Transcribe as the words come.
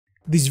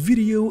This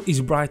video is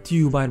brought to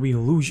you by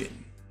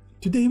Revolution.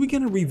 Today we're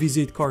gonna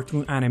revisit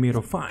Cartoon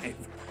Animator 5,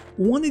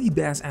 one of the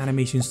best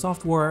animation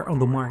software on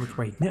the market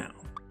right now.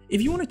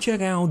 If you want to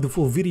check out the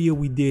full video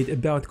we did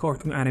about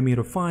Cartoon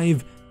Animator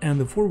 5 and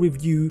the full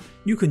review,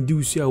 you can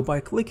do so by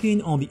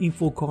clicking on the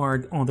info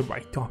card on the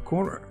right top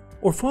corner,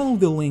 or follow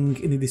the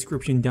link in the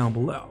description down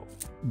below.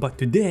 But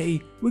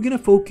today, we're gonna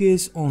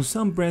focus on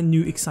some brand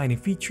new exciting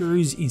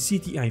features in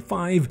CTI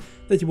 5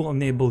 that will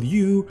enable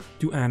you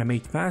to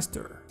animate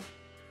faster.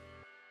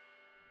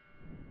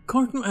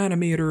 Cartoon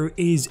Animator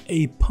is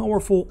a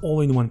powerful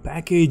all-in-one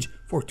package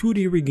for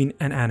 2D rigging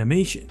and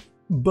animation,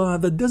 but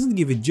that doesn't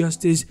give it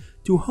justice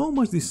to how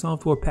much the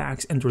software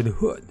packs under the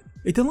hood.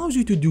 It allows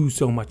you to do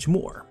so much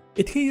more.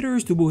 It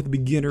caters to both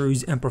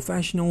beginners and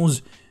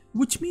professionals,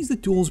 which means the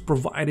tools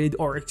provided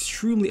are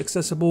extremely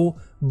accessible,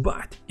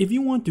 but if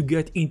you want to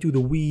get into the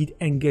weed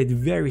and get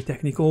very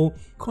technical,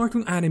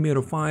 Cartoon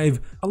Animator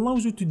 5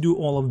 allows you to do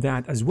all of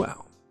that as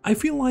well. I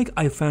feel like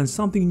I find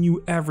something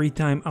new every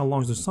time I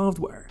launch the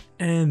software,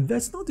 and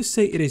that's not to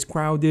say it is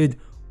crowded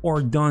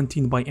or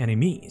daunting by any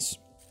means.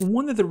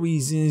 One of the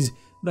reasons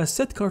that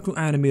set Cartoon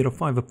Animator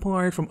 5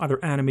 apart from other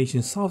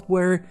animation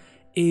software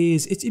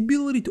is its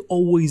ability to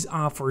always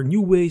offer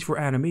new ways for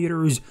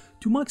animators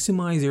to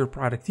maximize their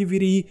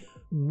productivity,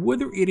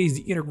 whether it is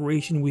the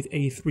integration with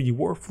a 3D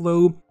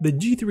workflow, the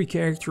G3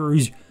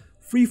 characters,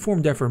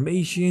 freeform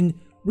deformation,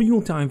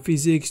 real-time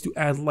physics to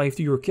add life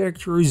to your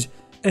characters,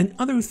 and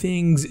other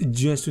things,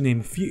 just to name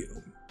a few.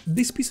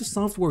 This piece of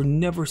software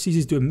never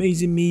ceases to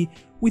amaze me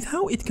with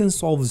how it can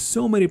solve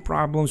so many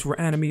problems for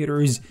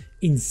animators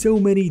in so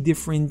many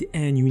different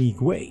and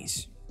unique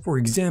ways. For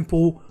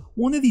example,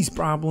 one of these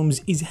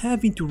problems is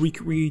having to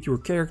recreate your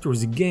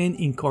characters again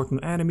in Cartoon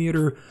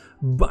Animator,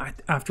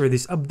 but after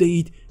this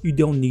update, you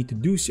don't need to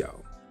do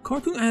so.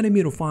 Cartoon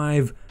Animator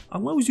 5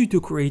 allows you to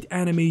create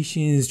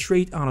animations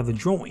straight out of the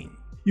drawing.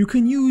 You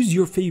can use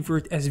your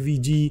favorite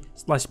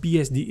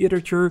SVG/PSD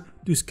editor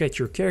to sketch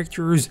your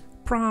characters,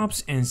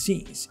 props, and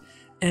scenes,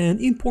 and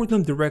import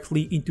them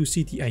directly into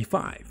CTI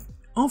 5.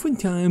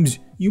 Oftentimes,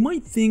 you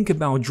might think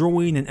about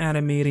drawing and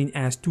animating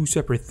as two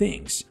separate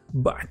things,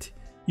 but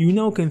you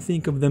now can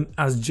think of them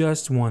as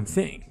just one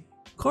thing.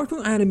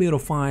 Cartoon Animator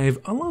 5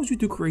 allows you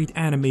to create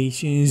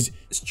animations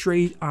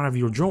straight out of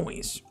your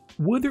drawings.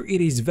 Whether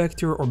it is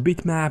vector or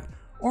bitmap,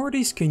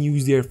 artists can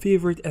use their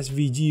favorite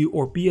SVG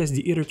or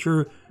PSD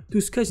editor to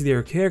sketch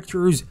their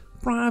characters,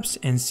 props,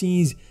 and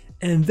scenes,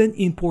 and then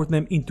import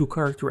them into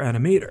Character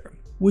Animator,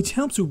 which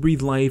helps you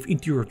breathe life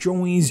into your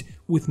drawings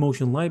with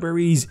motion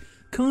libraries,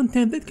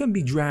 content that can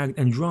be dragged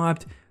and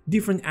dropped,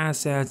 different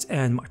assets,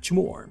 and much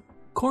more.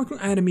 Cartoon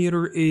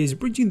Animator is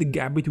bridging the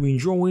gap between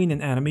drawing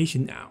and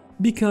animation now,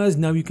 because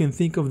now you can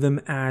think of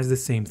them as the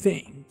same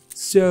thing.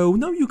 So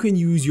now you can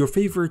use your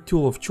favorite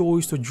tool of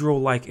choice to draw,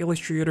 like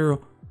Illustrator,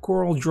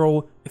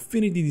 CorelDRAW,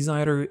 Affinity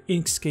Designer,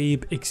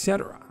 Inkscape,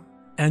 etc.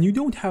 And you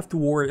don't have to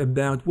worry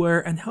about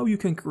where and how you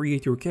can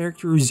create your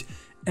characters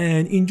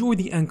and enjoy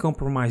the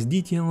uncompromised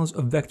details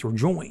of vector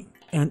drawing.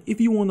 And if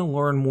you want to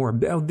learn more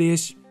about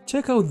this,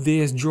 check out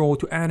this Draw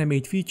to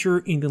Animate feature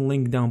in the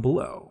link down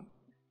below.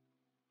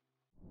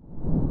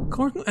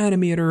 Cartoon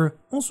Animator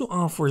also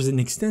offers an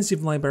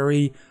extensive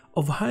library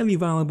of highly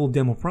valuable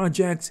demo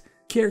projects,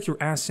 character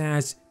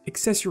assets,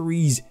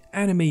 accessories,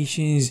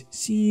 animations,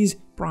 scenes,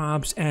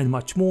 props, and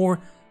much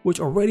more, which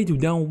are ready to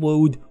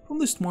download from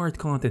the Smart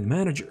Content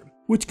Manager,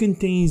 which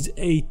contains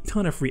a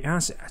ton of free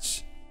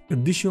assets.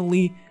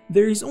 Additionally,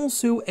 there is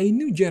also a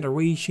new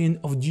generation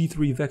of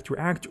G3 vector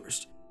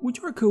actors,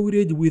 which are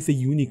coded with the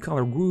unique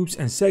color groups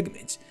and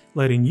segments,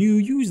 letting you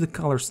use the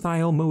color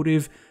style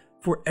motif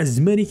for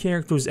as many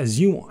characters as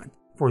you want.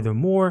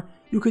 Furthermore,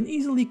 you can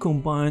easily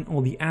combine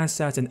all the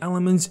assets and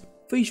elements,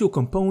 facial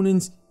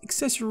components,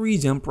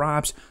 accessories, and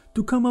props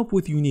to come up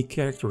with unique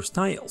character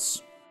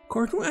styles.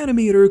 Cartoon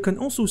Animator can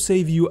also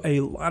save you a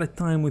lot of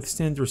time with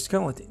standard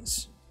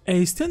skeletons.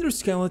 A standard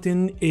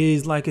skeleton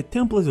is like a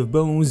template of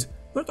bones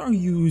that are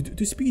used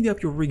to speed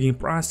up your rigging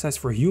process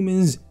for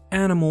humans,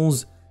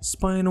 animals,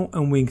 spinal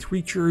and winged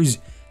creatures,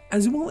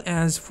 as well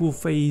as full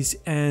face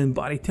and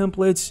body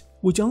templates,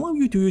 which allow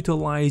you to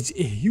utilize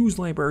a huge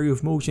library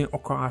of motion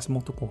across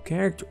multiple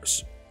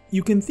characters.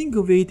 You can think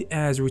of it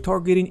as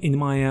retargeting in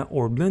Maya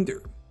or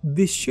Blender.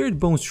 This shared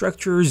bone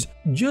structures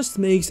just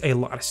makes a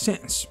lot of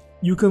sense.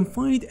 You can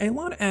find a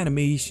lot of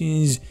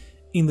animations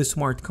in the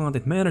Smart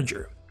Content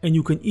Manager, and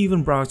you can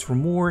even browse for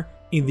more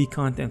in the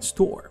Content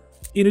Store.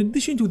 In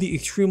addition to the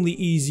extremely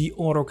easy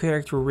Auto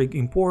Character Rig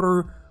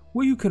Importer,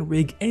 where you can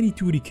rig any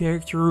 2D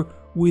character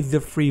with the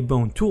free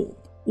bone tool,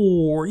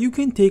 or you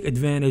can take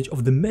advantage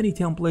of the many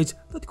templates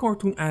that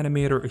Cartoon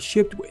Animator is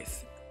shipped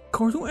with.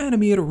 Cartoon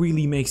Animator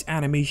really makes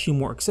animation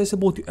more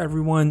accessible to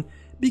everyone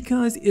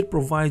because it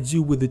provides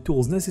you with the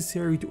tools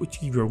necessary to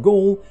achieve your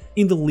goal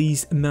in the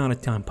least amount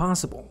of time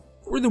possible.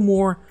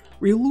 Furthermore,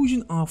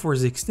 Revolution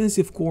offers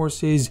extensive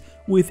courses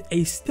with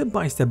a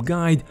step-by-step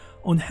guide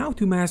on how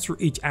to master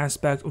each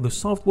aspect of the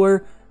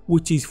software,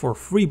 which is for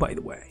free, by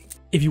the way.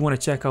 If you want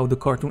to check out the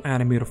Cartoon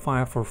Animator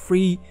 5 for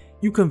free,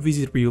 you can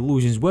visit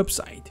Revolution's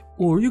website,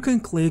 or you can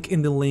click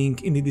in the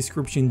link in the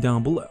description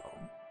down below.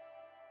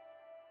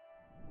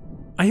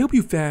 I hope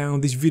you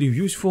found this video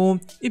useful.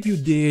 If you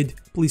did,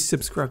 please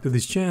subscribe to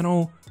this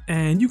channel,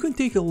 and you can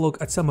take a look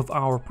at some of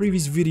our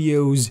previous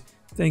videos.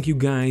 Thank you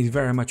guys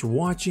very much for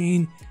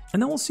watching,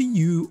 and I will see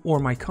you or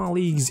my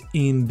colleagues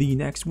in the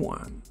next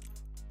one.